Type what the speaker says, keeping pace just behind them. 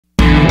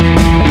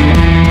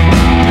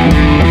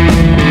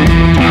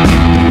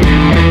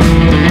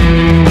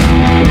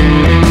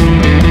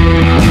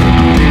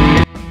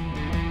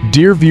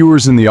Dear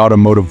viewers in the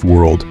automotive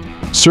world,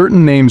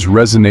 certain names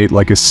resonate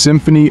like a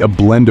symphony, a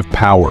blend of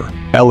power,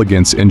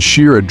 elegance, and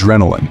sheer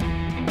adrenaline.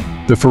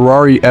 The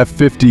Ferrari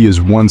F50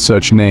 is one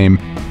such name,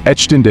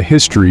 etched into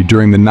history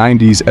during the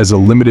 90s as a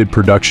limited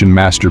production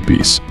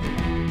masterpiece.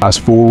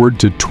 Fast forward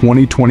to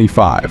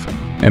 2025,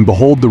 and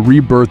behold the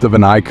rebirth of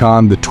an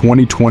icon, the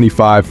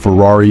 2025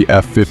 Ferrari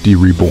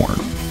F50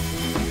 Reborn.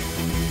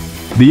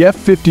 The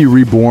F50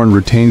 Reborn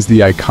retains the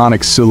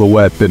iconic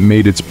silhouette that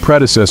made its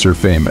predecessor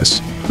famous,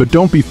 but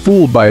don't be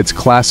fooled by its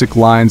classic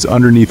lines.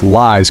 Underneath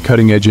lies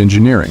cutting-edge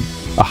engineering.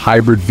 A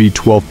hybrid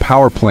V12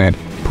 power plant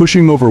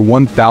pushing over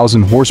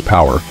 1,000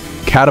 horsepower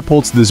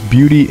catapults this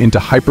beauty into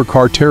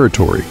hypercar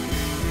territory.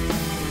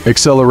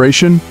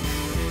 Acceleration?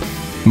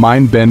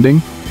 Mind-bending.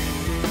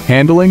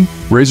 Handling?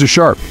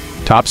 Razor-sharp.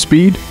 Top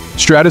speed?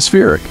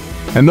 Stratospheric.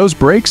 And those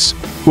brakes?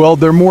 Well,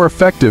 they're more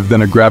effective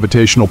than a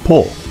gravitational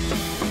pull.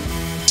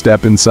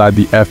 Step inside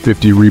the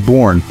F50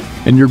 Reborn,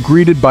 and you're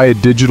greeted by a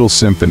digital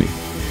symphony.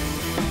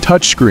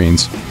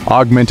 Touchscreens,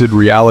 augmented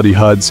reality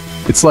HUDs,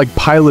 it's like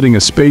piloting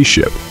a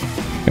spaceship.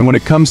 And when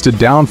it comes to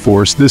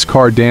downforce, this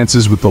car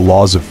dances with the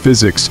laws of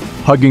physics,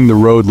 hugging the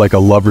road like a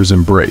lover's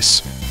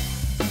embrace.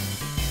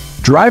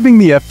 Driving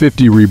the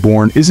F50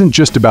 Reborn isn't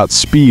just about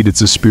speed,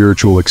 it's a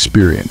spiritual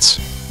experience.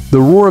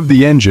 The roar of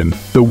the engine,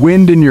 the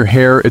wind in your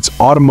hair, it's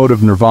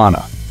automotive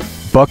nirvana.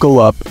 Buckle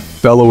up,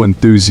 fellow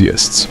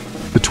enthusiasts.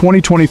 The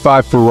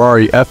 2025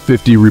 Ferrari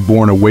F50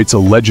 Reborn awaits a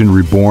legend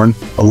reborn,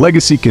 a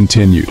legacy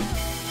continued.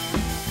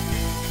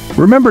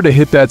 Remember to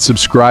hit that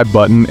subscribe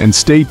button and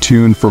stay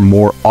tuned for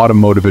more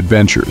automotive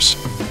adventures.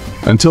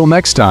 Until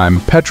next time,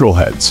 petrol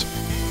heads.